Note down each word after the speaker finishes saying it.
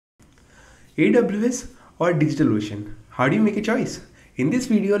AWS or DigitalOcean? How do you make a choice? In this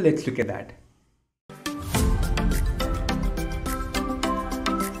video, let's look at that.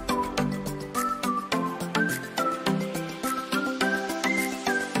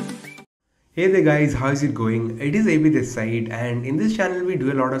 Hey there guys, how's it going? It is AB this side, and in this channel we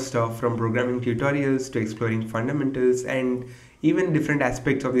do a lot of stuff from programming tutorials to exploring fundamentals and even different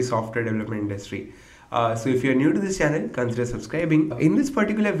aspects of the software development industry. So if you're new to this channel, consider subscribing. In this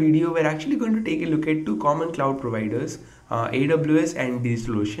particular video, we're actually going to take a look at two common cloud providers, AWS and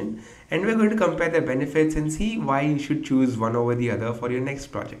DigitalOcean, and we're going to compare their benefits and see why you should choose one over the other for your next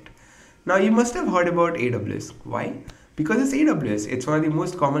project. Now you must have heard about AWS. Why? Because it's AWS. It's one of the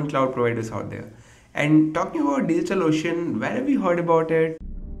most common cloud providers out there. And talking about DigitalOcean, where have you heard about it?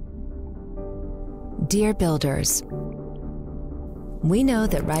 Dear builders, we know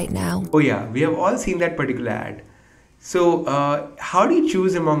that right now... Oh yeah, we have all seen that particular ad. So how do you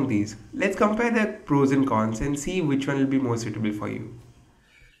choose among these? Let's compare the pros and cons and see which one will be more suitable for you.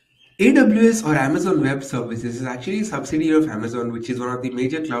 AWS or Amazon Web Services is actually a subsidiary of Amazon, which is one of the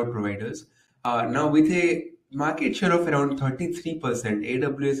major cloud providers. Now with a market share of around 33%,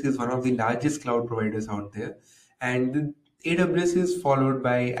 AWS is one of the largest cloud providers out there. And AWS is followed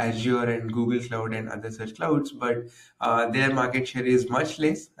by Azure and Google Cloud and other such clouds, but their market share is much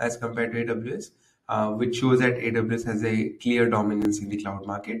less as compared to AWS, which shows that AWS has a clear dominance in the cloud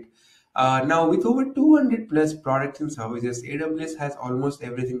market. Now, with over 200 plus products and services, AWS has almost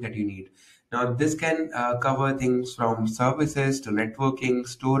everything that you need. Now, this can cover things from services to networking,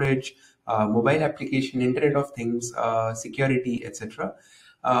 storage, mobile application, Internet of Things, security, etc.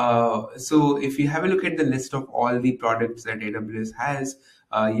 So if you have a look at the list of all the products that AWS has,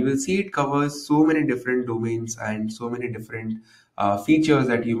 you will see it covers so many different domains and so many different features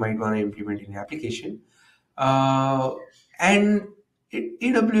that you might want to implement in your application.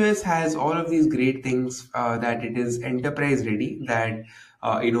 AWS has all of these great things that it is enterprise ready, that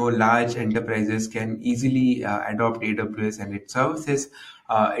large enterprises can easily adopt AWS and its services.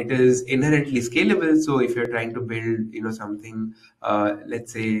 It is inherently scalable. So if you're trying to build, something,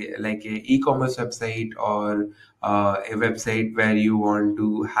 let's say like a e-commerce website or a website where you want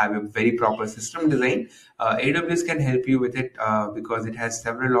to have a very proper system design, AWS can help you with it because it has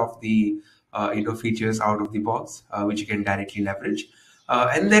several of the features out of the box which you can directly leverage.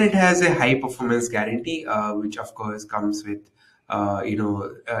 And then it has a high performance guarantee, which of course comes with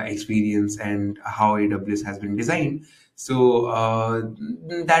experience and how AWS has been designed. So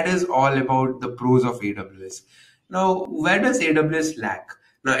that is all about the pros of AWS. Now, where does AWS lack?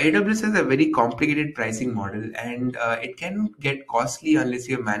 Now, AWS has a very complicated pricing model, and it can get costly unless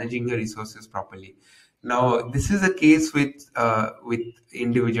you're managing your resources properly. Now, this is the case with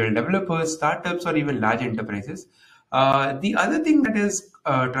individual developers, startups, or even large enterprises. The other thing that is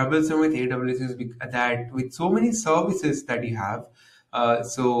troublesome with AWS is that with so many services that you have,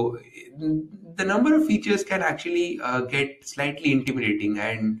 so the number of features can actually get slightly intimidating,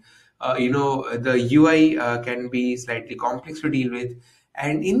 and the UI can be slightly complex to deal with.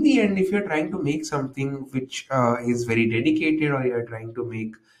 And in the end, if you're trying to make something which is very dedicated, or you're trying to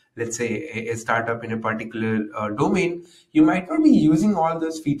make, let's say, a startup in a particular domain, you might not be using all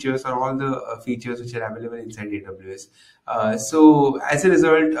those features or all the features which are available inside AWS. So as a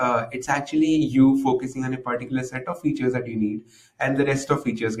result, it's actually you focusing on a particular set of features that you need, and the rest of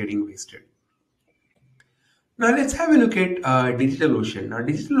features getting wasted. Now let's have a look at DigitalOcean. Now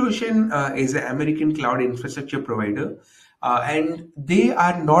DigitalOcean is an American cloud infrastructure provider. And they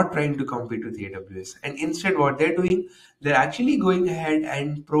are not trying to compete with AWS. And instead what they're doing, they're actually going ahead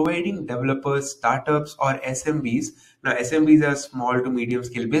and providing developers, startups, or SMBs. Now SMBs are small to medium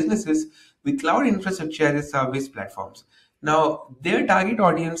scale businesses with cloud infrastructure as a service platforms. Now their target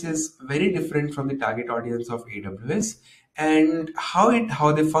audience is very different from the target audience of AWS, and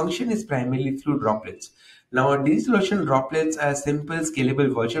how they function is primarily through droplets. Now, DigitalOcean droplets are simple, scalable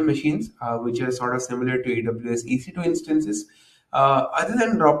virtual machines, which are sort of similar to AWS EC2 instances. Other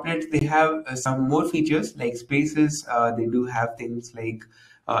than droplets, they have some more features like spaces. They do have things like,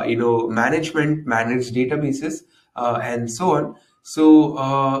 managed databases, and so on.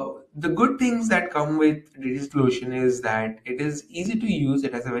 So the good things that come with DigitalOcean is that it is easy to use.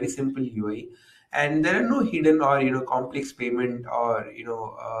 It has a very simple UI, and there are no hidden or complex payment, or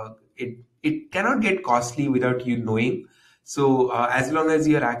it cannot get costly without you knowing. So as long as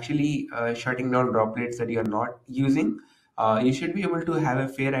you're actually shutting down droplets that you're not using, you should be able to have a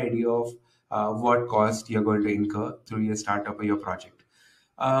fair idea of what cost you're going to incur through your startup or your project.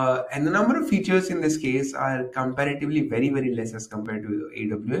 And the number of features in this case are comparatively very, very less as compared to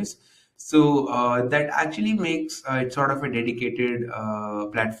AWS. So that actually makes it sort of a dedicated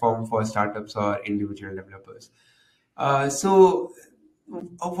platform for startups or individual developers.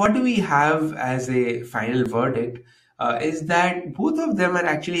 What do we have as a final verdict? Is that both of them are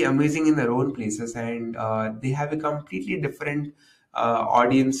actually amazing in their own places, and they have a completely different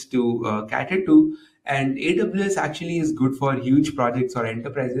audience to cater to. And AWS actually is good for huge projects or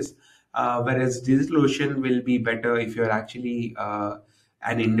enterprises, whereas DigitalOcean will be better if you're actually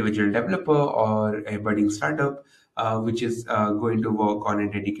an individual developer or a budding startup, which is going to work on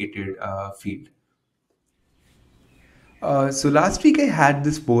a dedicated field. So last week I had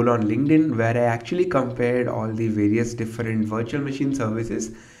this poll on LinkedIn where I actually compared all the various different virtual machine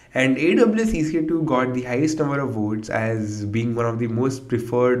services, and AWS EC2 got the highest number of votes as being one of the most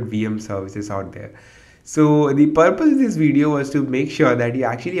preferred VM services out there. So the purpose of this video was to make sure that you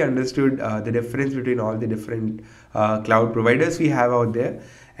actually understood the difference between all the different cloud providers we have out there,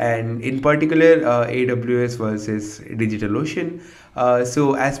 and in particular AWS versus DigitalOcean.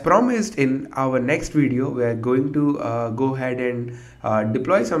 So as promised, in our next video we are going to go ahead and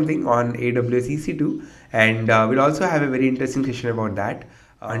deploy something on AWS EC2, and we'll also have a very interesting session about that.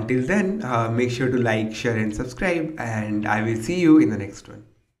 Until then, make sure to like, share and subscribe, and I will see you in the next one.